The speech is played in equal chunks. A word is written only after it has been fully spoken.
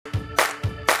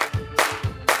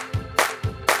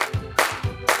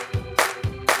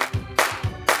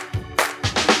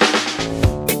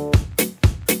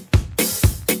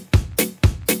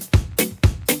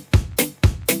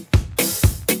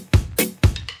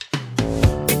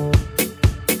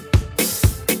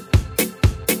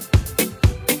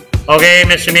Okay,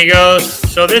 mis amigos,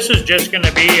 so this is just going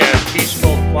to be a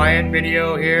peaceful, quiet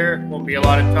video here. Won't be a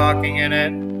lot of talking in it,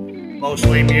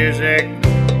 mostly music.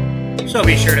 So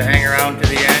be sure to hang around to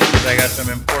the end because I got some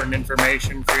important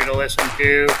information for you to listen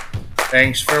to.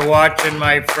 Thanks for watching,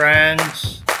 my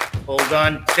friends. Hold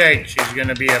on tight, she's going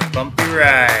to be a bumpy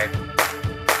ride.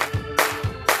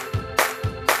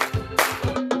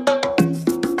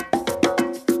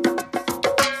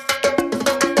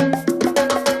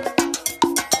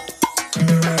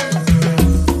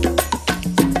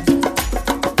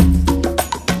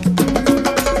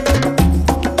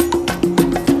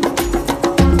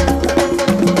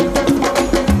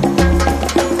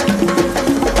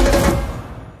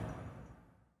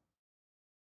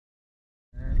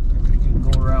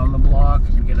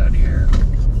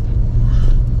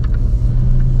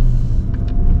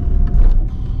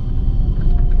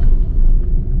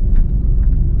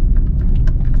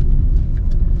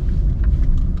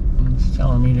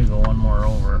 Me to go one more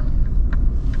over.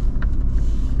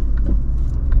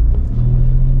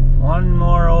 One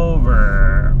more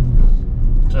over.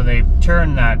 So they've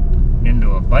turned that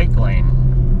into a bike lane.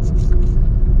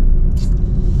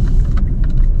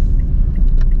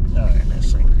 Oh, and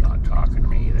this thing's not talking to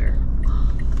me either.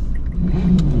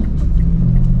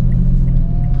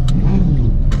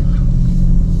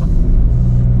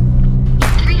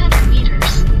 300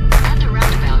 meters. At the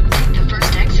roundabout, take the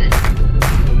first exit.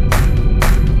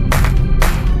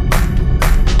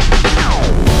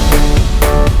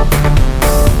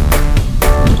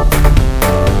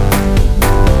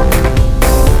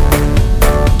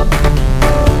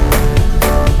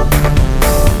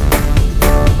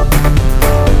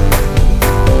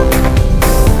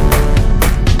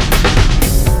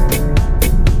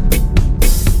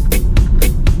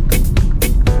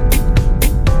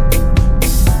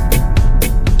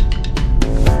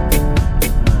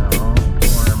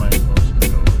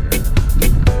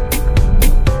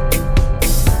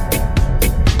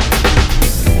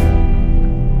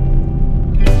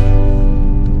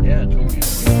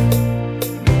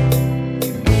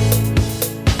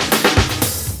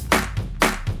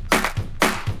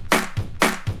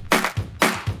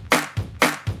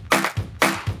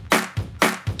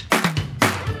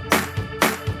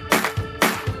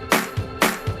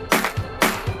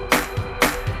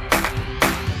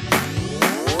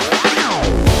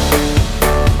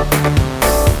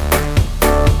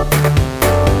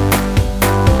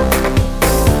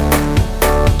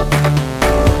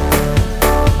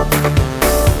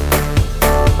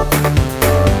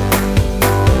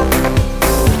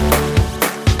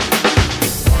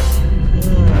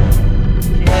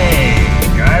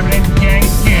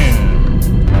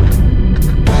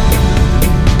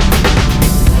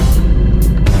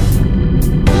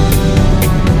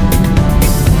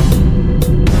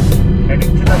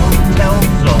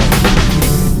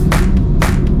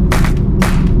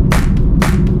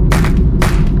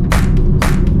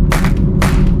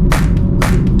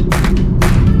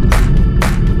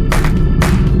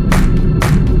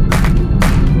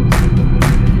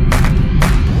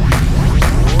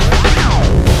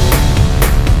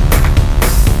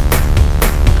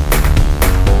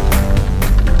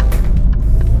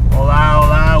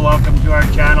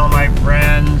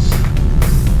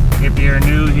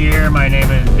 My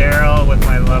name is Daryl with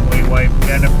my lovely wife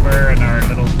Jennifer and our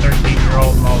little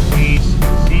 13-year-old Maltese,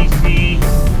 Cece.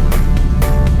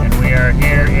 And we are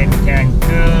here in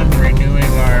Cancun renewing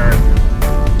our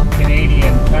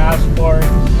Canadian passports.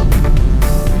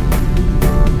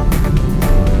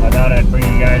 I thought I'd bring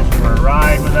you guys for a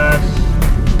ride with us.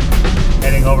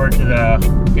 Heading over to the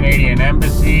Canadian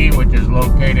Embassy, which is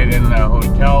located in the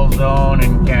hotel zone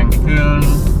in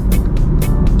Cancun.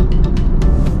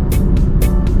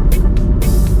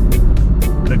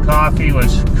 The coffee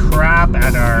was crap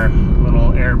at our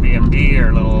little Airbnb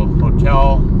or little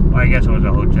hotel. Well, I guess it was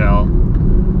a hotel.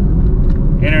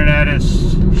 Internet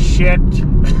is shit.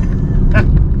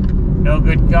 No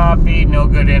good coffee, no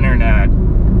good internet.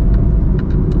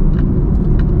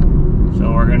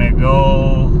 So we're gonna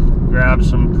go grab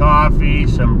some coffee,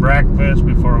 some breakfast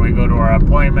before we go to our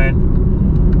appointment.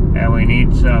 And we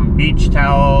need some beach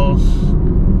towels.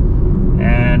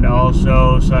 And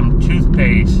also some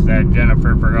toothpaste that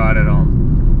Jennifer forgot at home.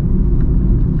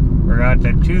 Forgot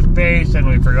the toothpaste and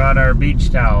we forgot our beach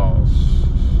towels.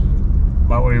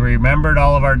 But we remembered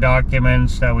all of our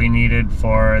documents that we needed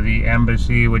for the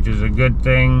embassy, which is a good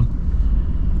thing.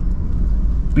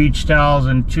 Beach towels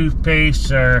and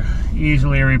toothpaste are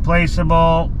easily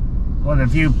replaceable with a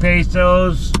few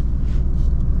pesos.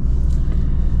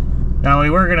 Now we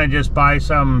were gonna just buy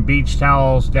some beach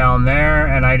towels down there,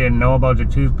 and I didn't know about the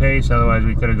toothpaste, otherwise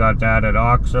we could have got that at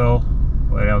OXXO.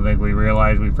 I don't think we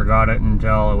realized we forgot it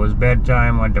until it was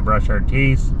bedtime, went to brush our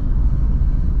teeth.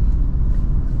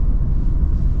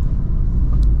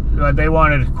 But they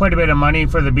wanted quite a bit of money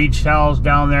for the beach towels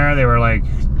down there. They were like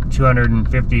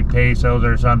 250 pesos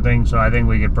or something, so I think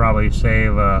we could probably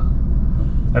save a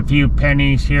few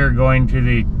pennies here going to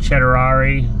the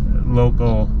Chetarari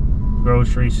local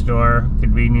grocery store,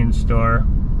 convenience store.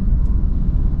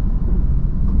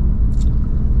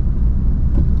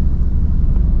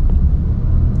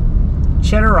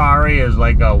 Chetarari is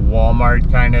like a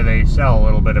Walmart kind of. They sell a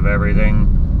little bit of everything.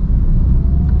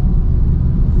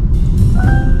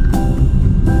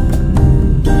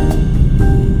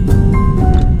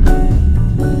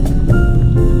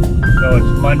 So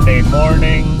it's Monday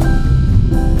morning.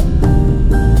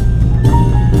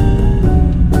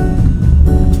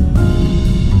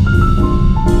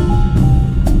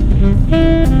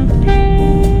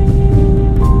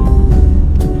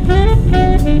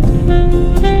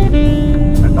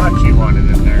 I thought she wanted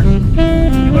in there.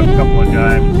 She looked a couple of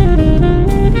times.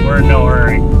 We're in no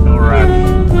hurry, no rush.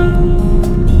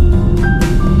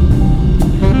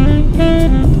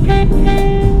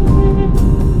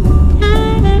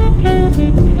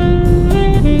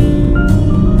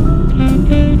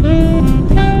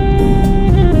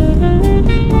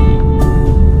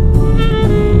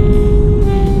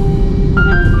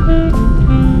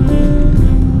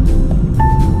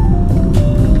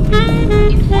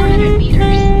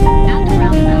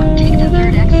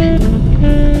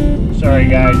 Sorry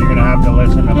guys, you're gonna have to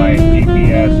listen to my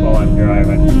GPS while I'm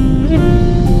driving.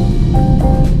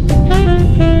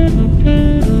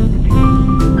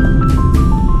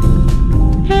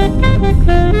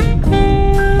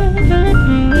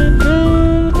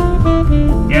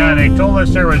 Yeah, they told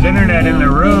us there was internet in the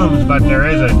rooms, but there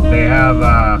isn't. They have,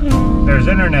 there's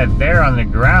internet there on the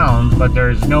ground, but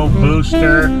there's no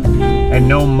booster and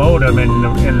no modem in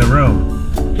the room.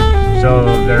 So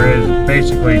there is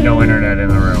basically no internet in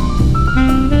the room.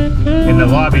 In the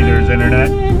lobby there's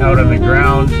internet, out on the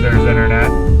grounds there's internet,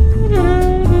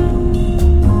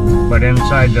 but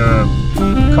inside the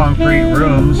concrete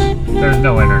rooms there's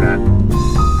no internet.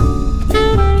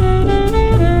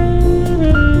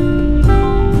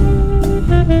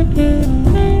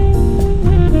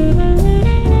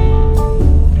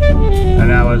 And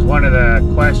that was one of the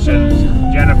questions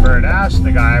Jennifer had asked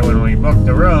the guy when we booked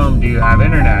the room, do you have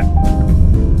internet?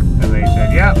 And they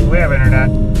said, yeah, we have internet.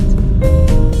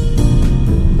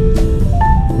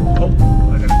 Oh,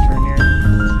 I gotta turn here.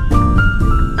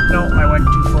 No, I went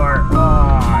too far. Oh,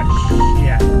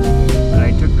 shit.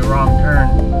 I took the wrong turn.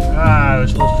 I was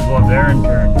supposed to go up there and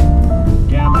turn.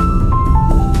 Damn it.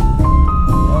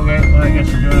 Okay, well, I guess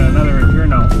we're doing another return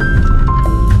now.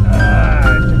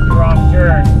 I took the wrong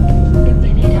turn.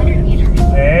 In 800 meters,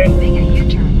 Hey? make a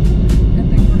U-turn.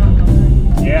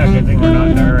 Yeah, good thing we're not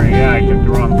in a hurry. Yeah, I took the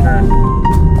wrong turn.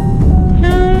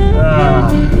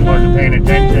 Wasn't paying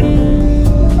attention.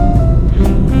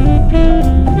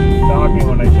 Talking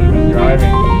when I should have been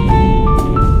driving.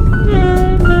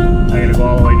 I gotta go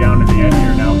all the way down to the end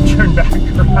here now. Turn back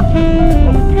around.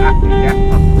 Go back down.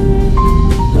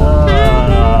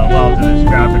 Well, to this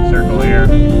traffic circle here.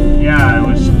 Yeah,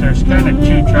 there's kind of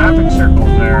two traffic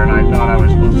circles there, and I thought I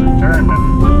was supposed to turn.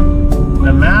 And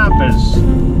the map is,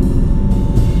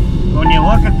 when you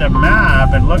look at the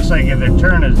map, it looks like the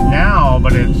turn is now,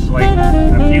 but it's like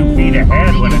a few feet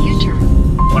ahead when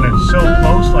it's so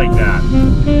close like that.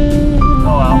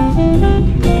 Oh well,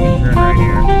 you can turn right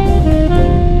here.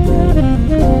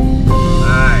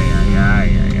 Ay, ay, ay,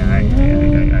 ay, ay,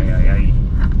 ay, ay, ay, ay.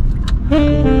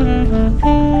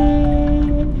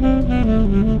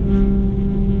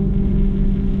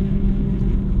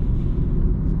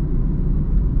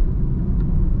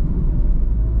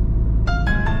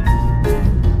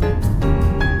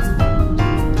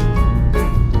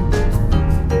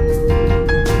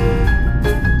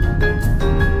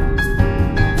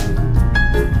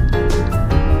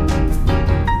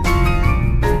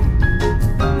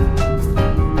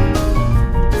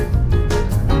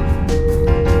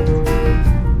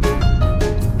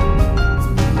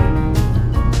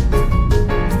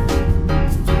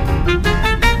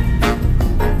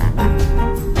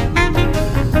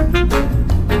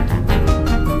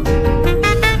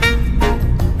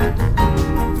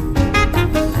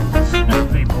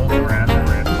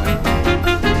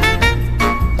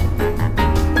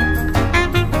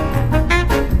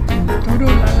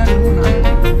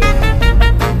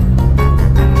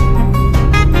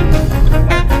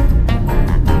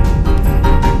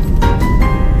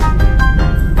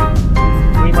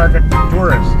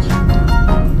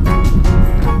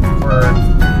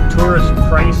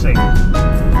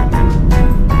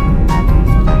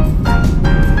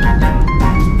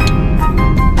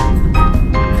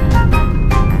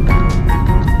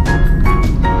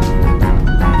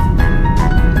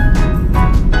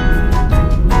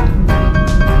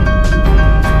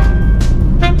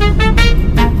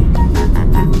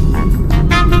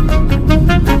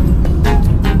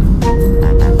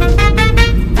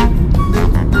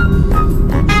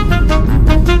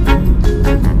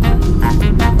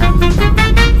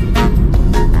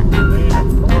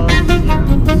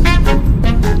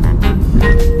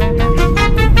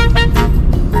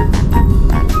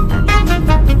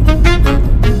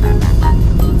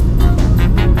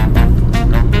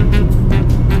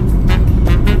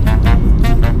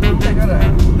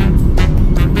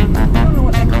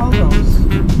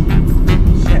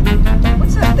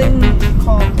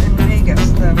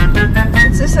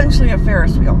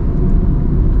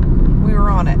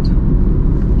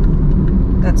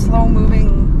 slow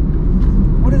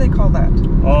moving, what do they call that?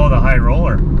 Oh, the high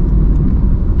roller.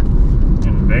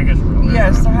 In Vegas. Roller.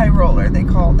 Yes, the high roller.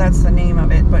 That's the name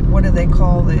of it. But what do they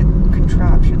call the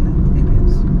contraption that it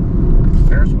is?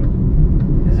 Ferris wheel.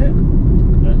 Is it?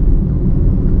 Yeah.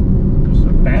 Just a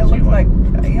It fancy looked one. like,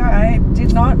 yeah, I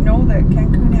did not know that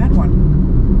Cancun had one.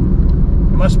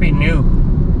 It must be new.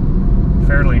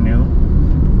 Fairly new.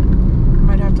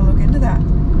 Might have to look into that.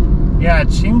 Yeah,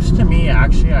 it seems to me,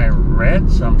 actually, I read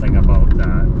something about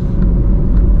that.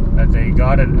 That they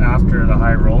got it after the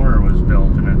high roller was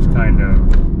built, and it's kind of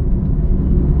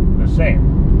the same.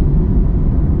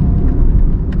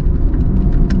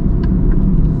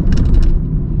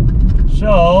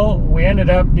 So, we ended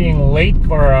up being late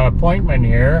for our appointment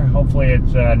here. Hopefully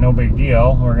it's no big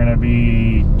deal. We're going to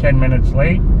be 10 minutes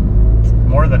late.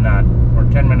 More than that. We're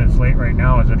 10 minutes late right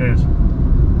now as it is.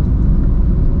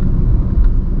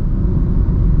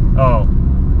 Oh.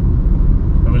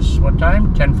 It was, what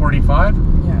time? 10:45?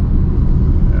 Yeah.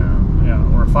 Yeah,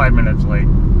 we're 5 minutes late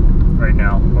right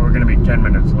now. But we're going to be 10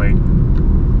 minutes late.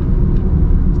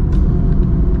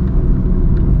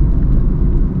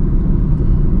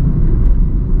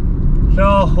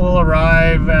 So we'll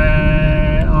arrive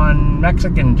on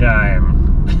Mexican time.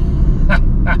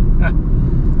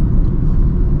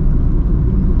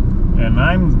 And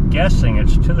I'm guessing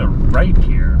it's to the right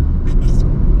here.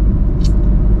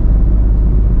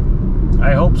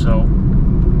 I hope so.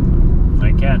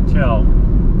 I can't tell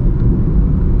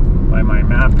by my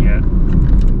map yet.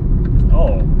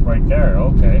 Oh, right there.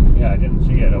 Okay. Yeah, I didn't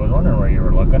see it. I was wondering where you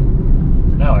were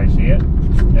looking. Now I see it.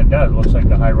 It does. Looks like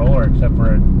the high roller, except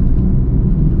for it.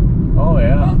 Oh,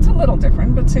 yeah. Well, it's a little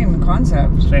different, but same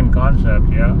concept. Same concept,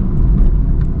 yeah.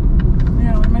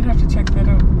 Yeah, we might have to check that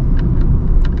out.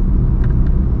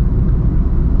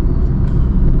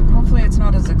 Hopefully it's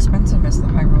not as expensive as the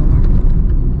high roller.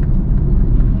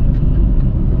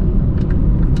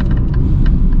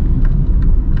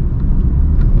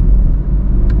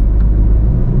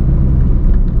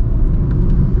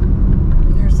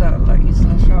 There's a La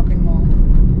Isla shopping mall.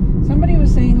 Somebody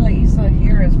was saying La Isla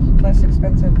here is less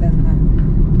expensive than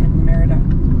in Merida.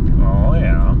 Oh,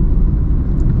 yeah.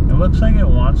 It looks like it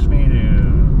wants me to...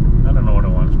 I don't know what it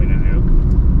wants me to do.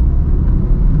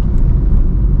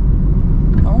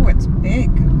 Oh, it's big.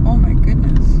 Oh my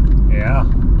goodness. Yeah.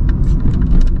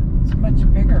 It's much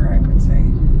bigger, I would say.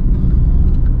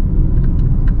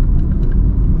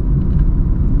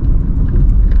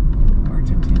 Oh,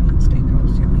 Argentinian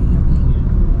steakhouse, yummy, yummy.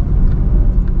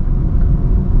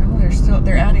 Oh,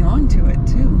 they're adding on to it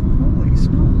too. Holy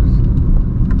smokes.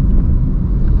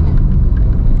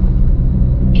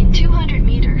 In 200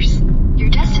 meters, your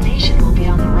destination will be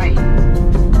on the right.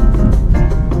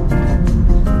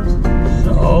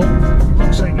 So,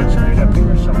 looks like it's right up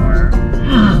here somewhere.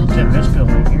 It's in this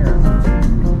building here.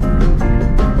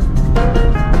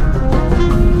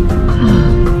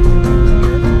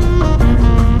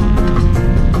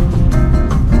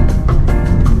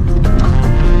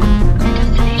 Your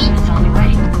destination is on the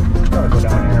right. Gotta go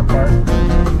down here and park.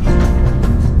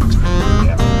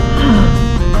 Yeah.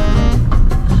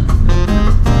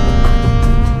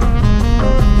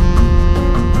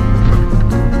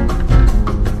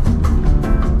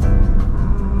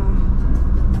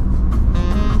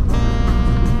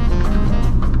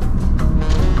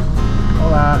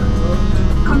 Hola.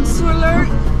 Consular,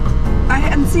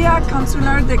 Agencia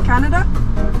Consular de Canadá.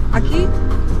 Aquí.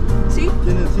 ¿Sí?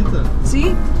 ¿Tienen cita?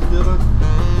 ¿Sí? ¿Qué hora?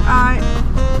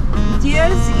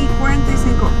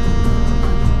 10:45.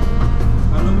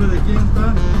 ¿A nombre de quién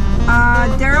está?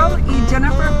 Daryl y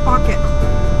Jennifer Pocket.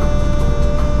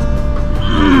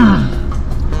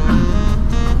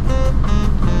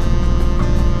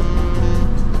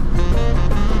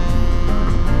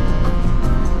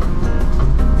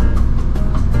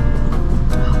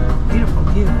 Beautiful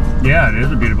view. Yeah, it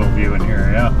is a beautiful view in here,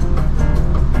 yeah.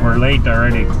 We're late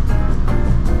already.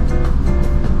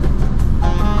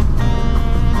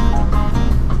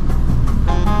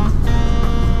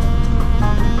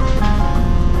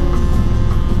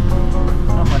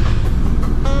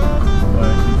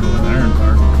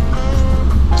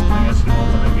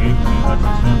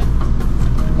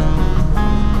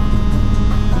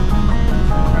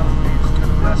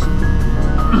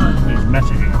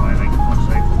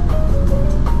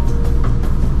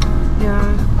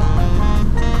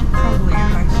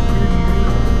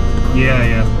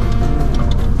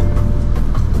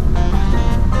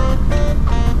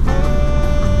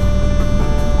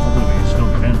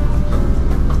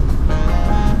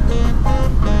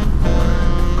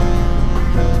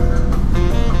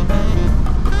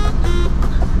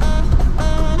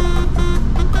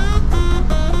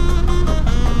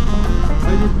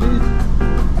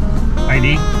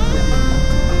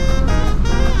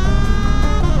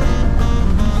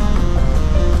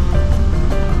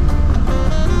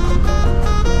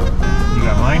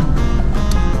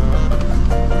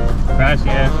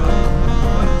 Gracias.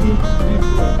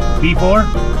 B4?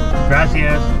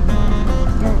 Gracias.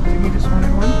 Oh, you just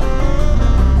wanted one?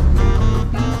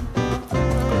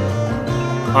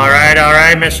 All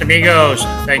right, Miss Amigos.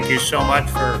 Thank you so much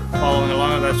for following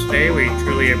along with us today. We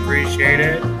truly appreciate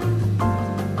it.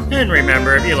 And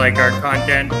remember, if you like our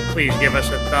content, please give us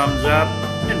a thumbs up.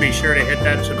 And be sure to hit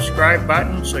that subscribe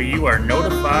button so you are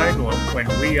notified when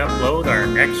we upload our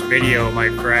next video, my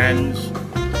friends.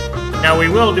 Now, we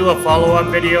will do a follow-up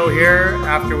video here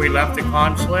after we left the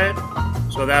consulate.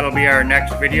 So that'll be our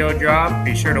next video drop.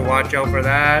 Be sure to watch out for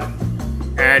that.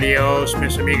 Adios,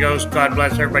 mis amigos. God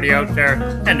bless everybody out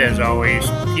there. And as always,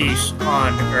 peace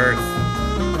on earth.